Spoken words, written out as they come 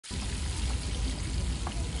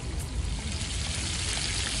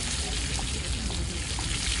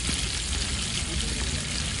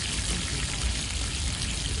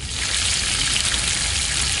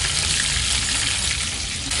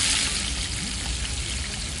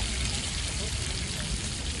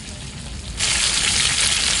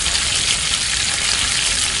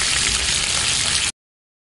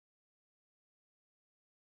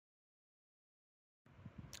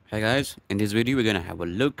Hey guys, in this video we're gonna have a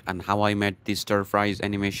look on how I made this stir fries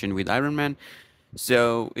animation with Iron Man.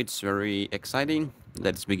 So it's very exciting.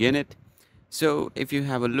 Let's begin it. So if you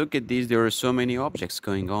have a look at these, there are so many objects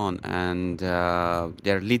going on, and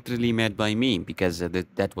they're literally made by me because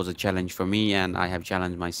that was a challenge for me, and I have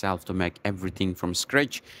challenged myself to make everything from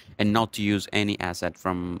scratch and not to use any asset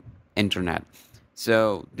from internet.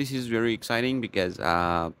 So this is very exciting because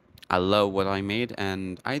I love what I made,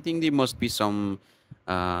 and I think there must be some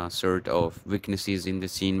sort of weaknesses in the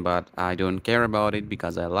scene, but I don't care about it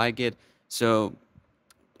because I like it. So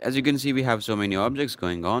as you can see, we have so many objects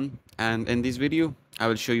going on, and in this video I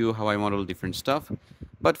will show you how I model different stuff.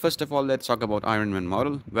 But first of all, let's talk about Iron Man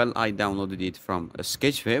model. Well, I downloaded it from a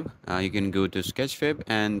Sketchfab. You can go to Sketchfab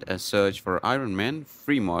and search for Iron Man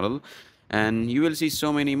free model, and you will see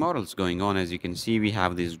so many models going on. As you can see, we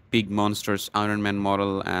have these big monsters Iron Man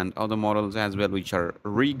model and other models as well, which are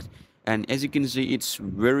rigged. And as you can see, it's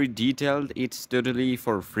very detailed. It's totally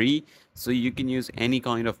for free, so you can use any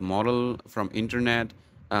kind of model from internet.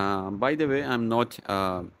 By the way, I'm not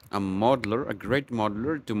a modeler, a great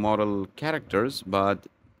modeler to model characters, but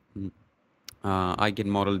I can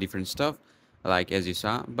model different stuff, like as you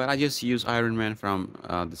saw. But I just use Iron Man from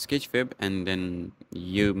the Sketchfab, and then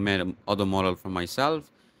you made other model for myself.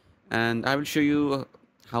 And I will show you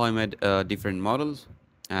how I made different models,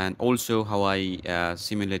 and also how I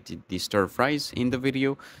simulated the stir fries in the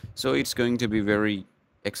video. So it's going to be very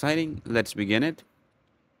exciting. Let's begin it.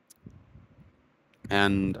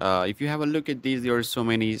 And if you have a look at these, there are so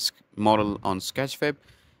many model on Sketchfab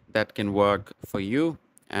that can work for you.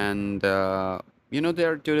 And they're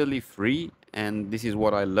totally free, and this is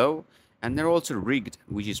what I love. And they're also rigged,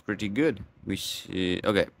 which is pretty good.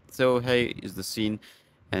 Okay, so hey is the scene.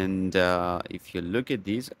 And if you look at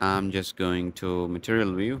these, I'm just going to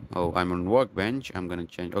material view. Oh, I'm on workbench. I'm gonna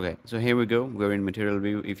change. Okay, so here we go. We're in material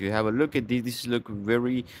view. If you have a look at these, this look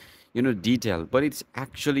very detailed, but it's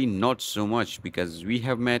actually not so much because we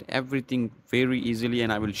have made everything very easily,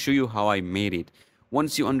 and I will show you how I made it.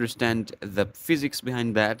 Once you understand the physics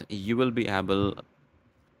behind that, you will be able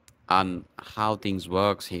on how things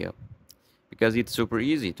works here, because it's super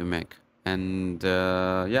easy to make. And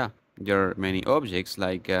yeah, there are many objects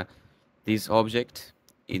like this object.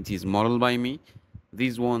 It is modeled by me.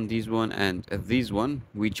 This one, and this one,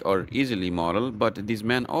 which are easily modeled. But this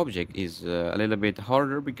man object is a little bit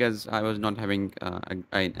harder because I was not having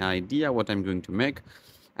an idea what I'm going to make.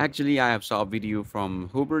 Actually, I have saw a video from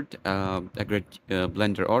Hubert, a great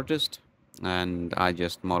blender artist, and I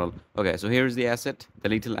just model. Okay, so here's the asset, the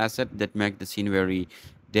little asset that make the scene very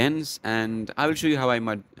dense, and I will show you how I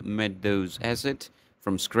made those assets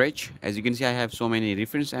from scratch. As you can see, I have so many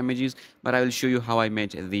reference images, but I will show you how I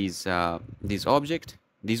made these object,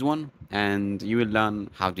 this one, and you will learn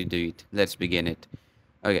how to do it. Let's begin it.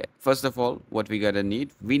 Okay, first of all, what we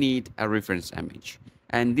need a reference image,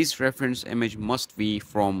 and this reference image must be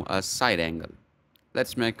from a side angle.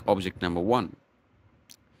 Let's make object number one.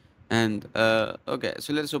 And okay,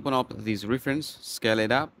 so let's open up this reference, scale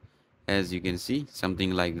it up, as you can see, something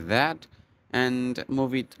like that, and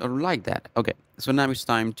move it like that. Okay, so now it's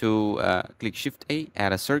time to click Shift A,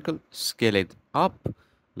 add a circle, scale it up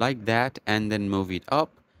like that, and then move it up,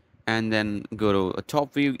 and then go to a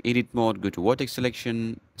top view, edit mode, go to vertex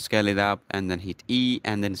selection, scale it up, and then hit E,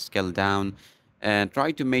 and then scale down, and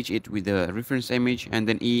try to match it with the reference image, and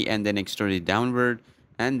then E, and then extrude it downward,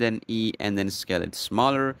 and then E, and then scale it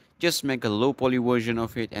smaller. Just make a low poly version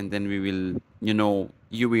of it, and then we will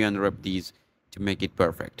UV unwrap these to make it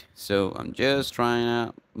perfect. So I'm just trying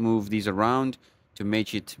to move these around to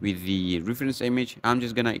match it with the reference image. I'm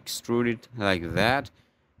just gonna extrude it like that,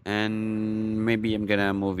 and maybe I'm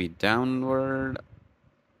gonna move it downward.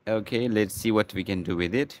 Okay, let's see what we can do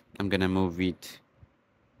with it. I'm gonna move it.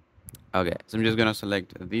 Okay, so I'm just gonna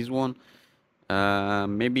select this one,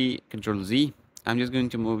 maybe Control Z. I'm just going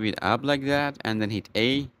to move it up like that, and then hit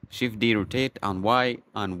A, Shift D, rotate on Y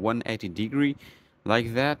on 180-degree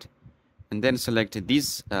like that, and then select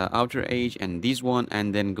this outer edge and this one,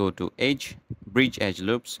 and then go to edge, bridge edge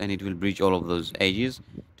loops, and it will bridge all of those edges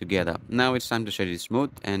together. Now it's time to set it smooth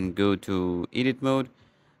and go to edit mode,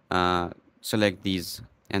 select these,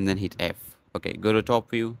 and then hit F. Okay, go to top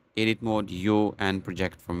view, edit mode, U, and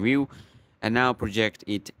project from view, and now project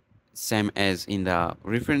it same as in the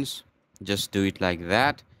reference. Just do it like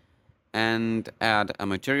that, and add a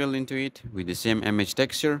material into it with the same image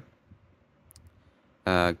texture.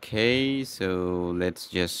 Okay, so let's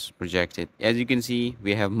just project it. As you can see,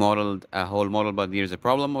 we have modeled a whole model, but there's a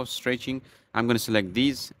problem of stretching. I'm going to select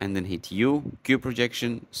these and then hit U, cube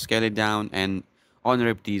projection, scale it down, and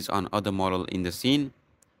unwrap these on other model in the scene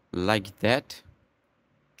like that.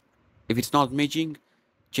 If it's not matching,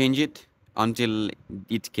 change it until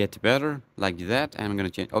it gets better like that. I'm gonna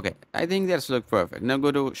change. Okay, I think that's look perfect. Now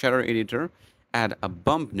go to shadow editor, add a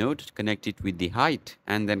bump node, connect it with the height,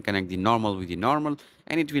 and then connect the normal with the normal,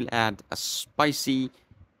 and it will add a spicy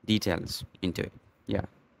details into it. Yeah.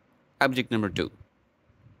 Object number two.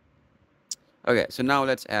 Okay, so now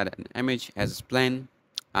let's add an image as plane.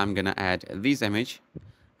 I'm gonna add this image.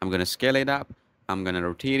 I'm gonna scale it up. I'm gonna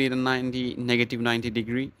rotate it a 90, negative 90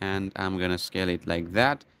 degree, and I'm gonna scale it like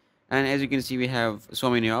that. And as you can see, we have so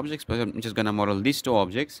many objects, but I'm just gonna model these two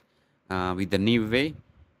objects with the new way.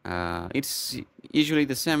 It's usually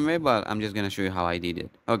the same way, but I'm just gonna show you how I did it.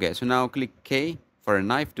 Okay, so now click K for a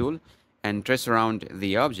knife tool and trace around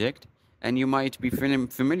the object. And you might be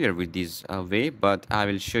familiar with this way, but I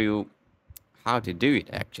will show you how to do it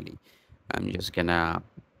actually. I'm just gonna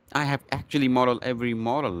I have actually modeled every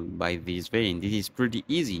model by this way, and this is pretty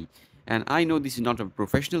easy. And I know this is not a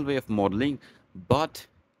professional way of modeling, but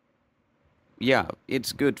yeah,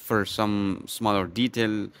 it's good for some smaller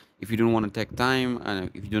detail. If you don't want to take time,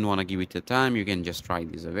 and if you don't want to give it the time, you can just try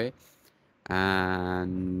this away.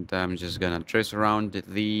 And I'm just gonna trace around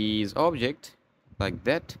these object like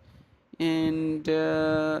that, and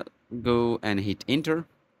go and hit enter.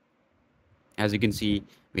 As you can see,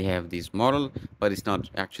 we have this model, but it's not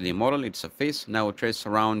actually a model, it's a face. Now trace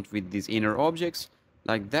around with these inner objects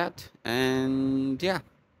like that, and yeah,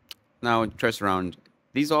 now trace around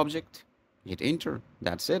this object, hit enter,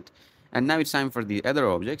 that's it. And now it's time for the other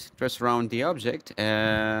objects. Trace around the object.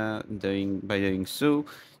 By doing so,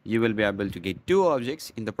 you will be able to get two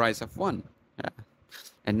objects in the price of one. Yeah.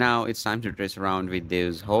 And now it's time to trace around with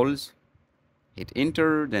those holes. Hit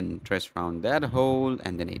enter, then trace around that hole,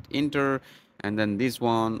 and then hit enter, and then this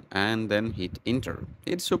one, and then hit enter.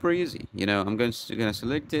 It's super easy. I'm gonna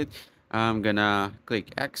select it. I'm gonna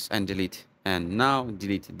click X and delete, and now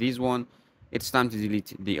delete this one. It's time to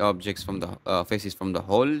delete the objects from the faces from the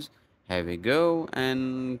holes. Here we go,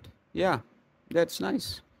 and yeah, that's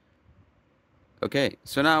nice. Okay,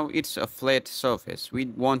 so now it's a flat surface. We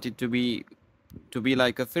want it to be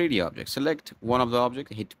like a 3D object. Select one of the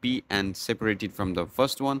objects, hit P, and separate it from the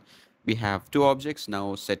first one. We have two objects.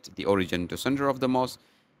 Now set the origin to center of the mouse.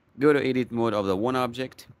 Go to edit mode of the one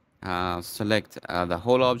object. Select the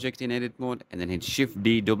whole object in edit mode, and then hit Shift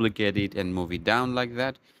D, duplicate it, and move it down like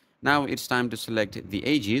that. Now it's time to select the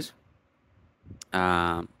edges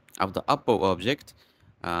of the upper object.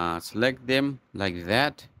 Select them like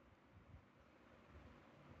that.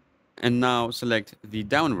 And now select the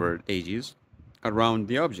downward edges around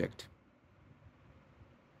the object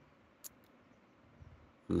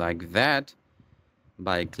like that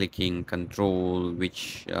by clicking control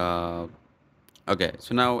which okay,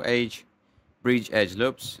 so now edge bridge edge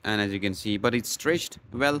loops, and as you can see, but it's stretched.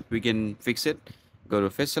 Well, we can fix it. Go to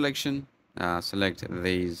face selection, select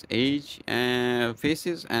these edge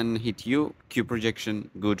faces, and hit U, Q projection.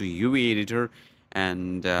 Go to UV editor,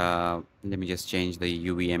 and let me just change the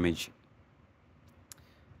UV image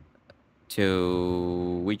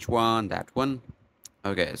to which one, that one.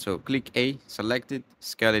 Okay, so click A, select it,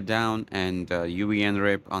 scale it down, and UV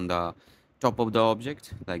unwrap on the top of the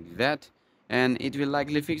object like that, and it will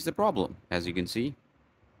likely fix the problem. As you can see,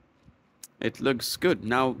 it looks good.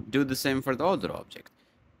 Now do the same for the other object.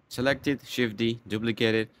 Select it, Shift D,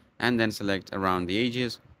 duplicate it, and then select around the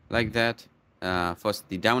edges like that. First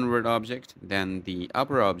the downward object, then the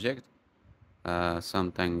upper object,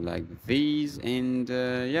 something like these, and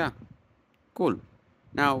yeah, cool.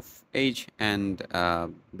 Now edge and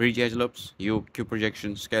bridge edge loops, Q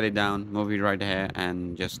projection, scale it down, move it right here,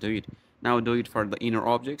 and just do it. Now do it for the inner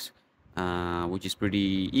objects, which is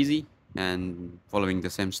pretty easy, and following the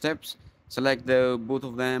same steps. Select the both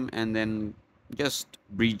of them, and then just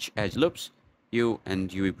bridge edge loops, U and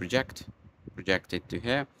UV project it to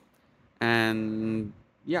here, and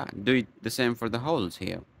yeah, do it the same for the holes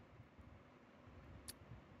here.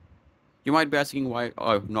 You might be asking why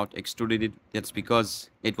I've not extruded it. That's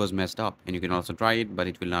because it was messed up, and you can also try it, but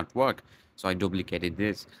it will not work. So I duplicated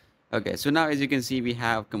this. Okay, so now as you can see, we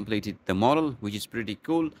have completed the model, which is pretty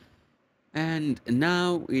cool. And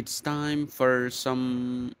now it's time for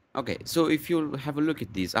some... Okay, so if you have a look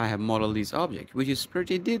at this, I have modeled this object, which is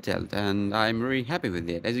pretty detailed, and I'm very happy with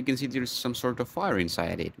it. As you can see, there's some sort of fire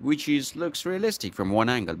inside it, which looks realistic from one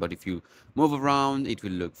angle, but if you move around, it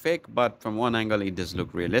will look fake, but from one angle, it does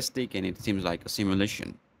look realistic, and it seems like a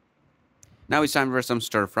simulation. Now it's time for some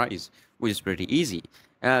stir fries, which is pretty easy.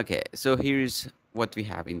 Okay, so here's what we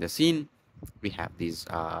have in the scene. We have these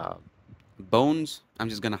bones. I'm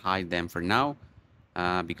just gonna hide them for now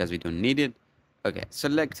because we don't need it. Okay,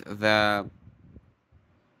 select the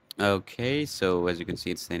Okay, so as you can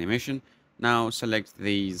see, it's the animation. Now select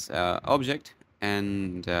these object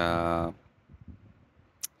and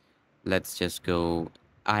let's just go.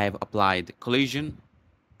 I have applied collision.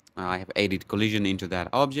 I have added collision into that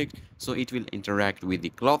object, so it will interact with the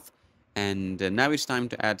cloth. And now it's time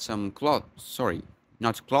to add some cloth. Sorry,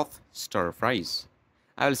 not cloth, stir fries.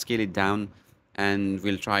 I will scale it down and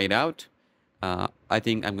we'll try it out. I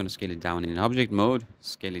think I'm going to scale it down in object mode,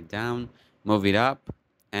 scale it down, move it up,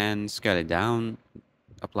 and scale it down.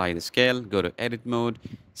 Apply the scale, go to edit mode,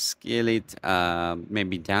 scale it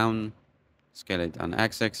maybe down, scale it on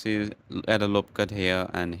x-axis, add a loop cut here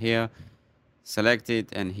and here, select it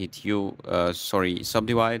and hit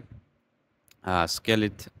subdivide, scale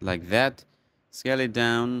it like that, scale it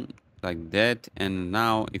down like that, and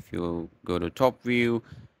now if you go to top view,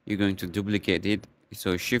 you're going to duplicate it.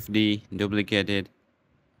 So shift D, duplicate it.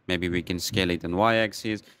 Maybe we can scale it on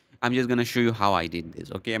y-axis. I'm just gonna show you how I did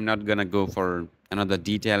this. Okay, I'm not gonna go for another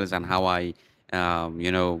details on how I,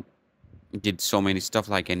 you know, did so many stuff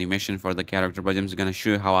like animation for the character, but I'm just gonna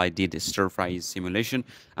show you how I did a stir fry simulation.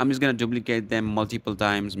 I'm just gonna duplicate them multiple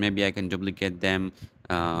times. Maybe I can duplicate them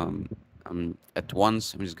at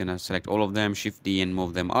once. I'm just gonna select all of them, shift D and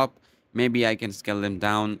move them up. Maybe I can scale them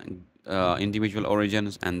down, individual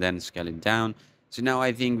origins, and then scale it down. So now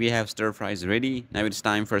I think we have stir fries ready. Now it's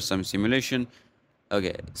time for some simulation.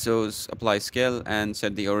 Okay, so apply scale and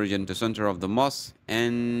set the origin to center of the moss.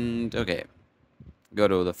 And okay, go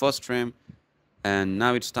to the first frame, and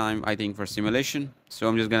now it's time I think for simulation. So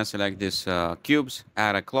I'm just gonna select this cubes,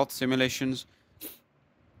 add a cloth simulations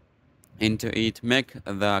into it, make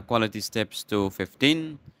the quality steps to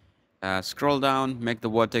 15, scroll down, make the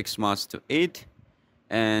vertex mask to 8,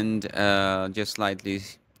 and just slightly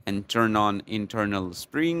and turn on internal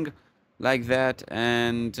spring like that,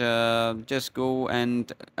 and just go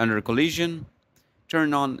and under collision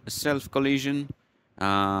turn on self collision,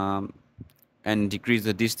 um, and decrease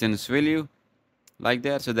the distance value like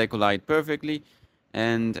that so they collide perfectly,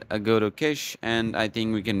 and go to cache, and I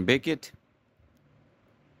think we can bake it.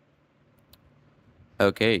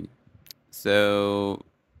 Okay, so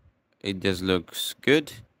it just looks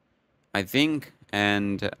good, I think.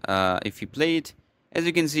 And if you play it, as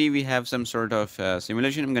you can see, we have some sort of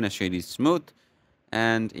simulation. I'm gonna show you this smooth,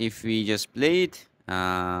 and if we just play it,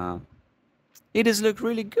 it does look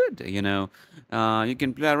really good. You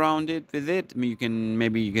can play around it with it. I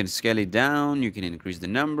mean, you can scale it down, you can increase the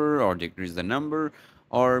number or decrease the number,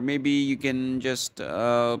 or maybe you can just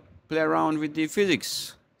play around with the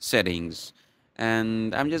physics settings.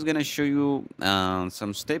 And I'm just gonna show you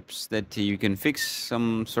some steps that you can fix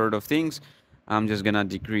some sort of things. I'm just gonna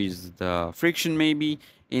decrease the friction maybe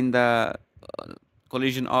in the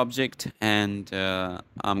collision object, and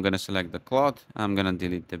I'm gonna select the cloth. I'm gonna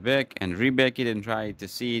delete the back and rebake it and try to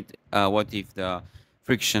see it, what if the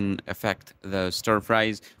friction affect the stir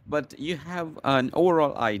fries. But you have an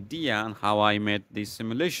overall idea on how I made this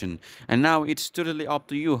simulation, and now it's totally up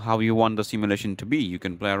to you how you want the simulation to be. You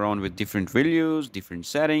can play around with different values, different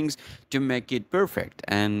settings to make it perfect.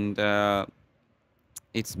 And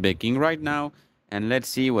it's baking right now, and let's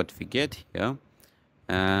see what we get here.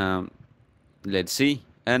 um, let's see.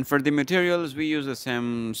 And for the materials, we use the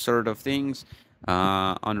same sort of things,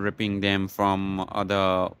 unwrapping them from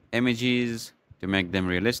other images to make them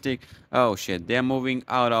realistic. Oh shit, they're moving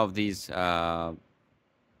out of this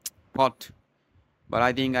pot. But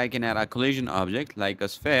I think I can add a collision object like a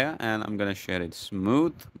sphere, and I'm gonna share it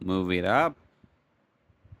smooth, move it up.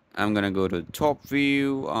 I'm gonna go to top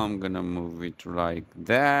view. I'm gonna move it like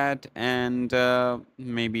that, and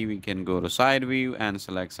maybe we can go to side view and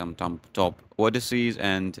select some top vertices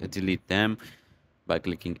and delete them by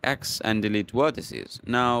clicking X and delete vertices.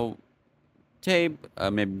 Now tape,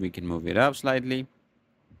 maybe we can move it up slightly.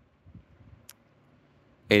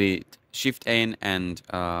 Edit Shift N and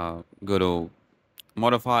go to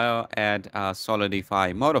modifier, add a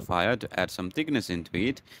solidify modifier to add some thickness into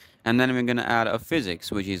it, and then we're gonna add a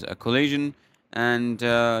physics, which is a collision. And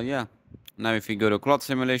yeah, now if we go to cloth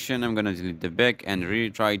simulation, I'm gonna delete the back and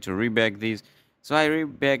try to rebake these. So I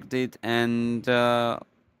rebaked it, and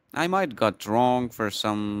I might got wrong for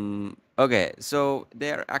some. Okay, so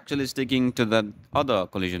they're actually sticking to the other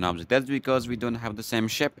collision object. That's because we don't have the same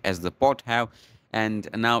shape as the pot have, and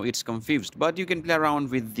now it's confused. But you can play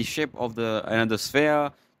around with the shape of the another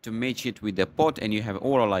sphere to match it with the pot, and you have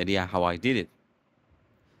overall idea how I did it.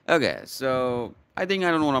 Okay, so I think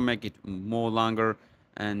I don't want to make it more longer,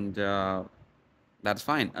 and that's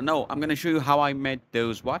fine. No, I'm gonna show you how I made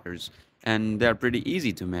those wires, and they're pretty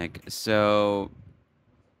easy to make. So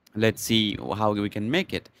let's see how we can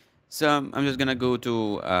make it. So I'm just gonna go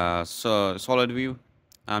to solid view.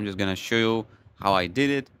 I'm just gonna show you how I did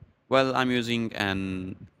it. Well, I'm using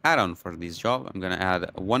an add-on for this job. I'm gonna add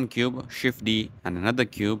one cube, Shift D, and another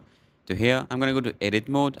cube to here. I'm gonna go to edit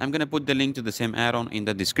mode. I'm gonna put the link to the same add-on in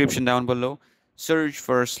the description down below. Search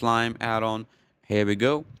for slime add-on. Here we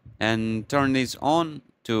go, and turn this on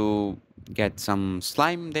to get some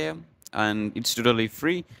slime there, and it's totally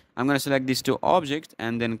free. I'm gonna select these two objects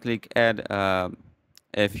and then click add.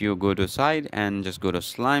 If you go to side and just go to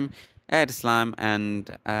slime, add slime, and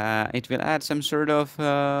it will add some sort of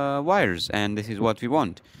wires, and this is what we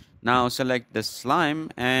want. Now select the slime,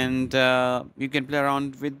 and you can play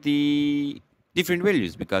around with the different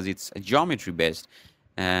values because it's geometry based,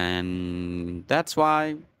 and that's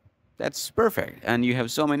perfect. And you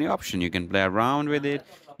have so many options. You can play around with it,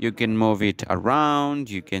 you can move it around,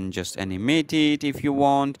 you can just animate it if you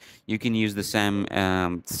want. You can use the same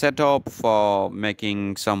setup for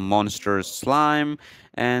making some monster slime,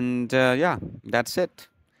 and yeah, that's it.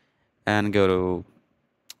 And go to,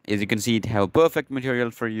 as you can see, it have perfect material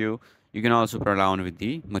for you. You can also play around with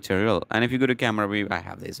the material, and if you go to camera view, I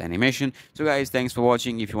have this animation. So guys, thanks for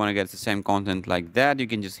watching. If you want to get the same content like that, you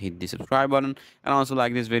can just hit the subscribe button, and also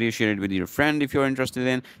like this video, share it with your friend if you're interested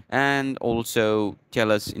in, and also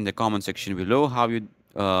tell us in the comment section below how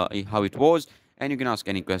it was, and you can ask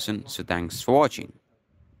any question. So thanks for watching.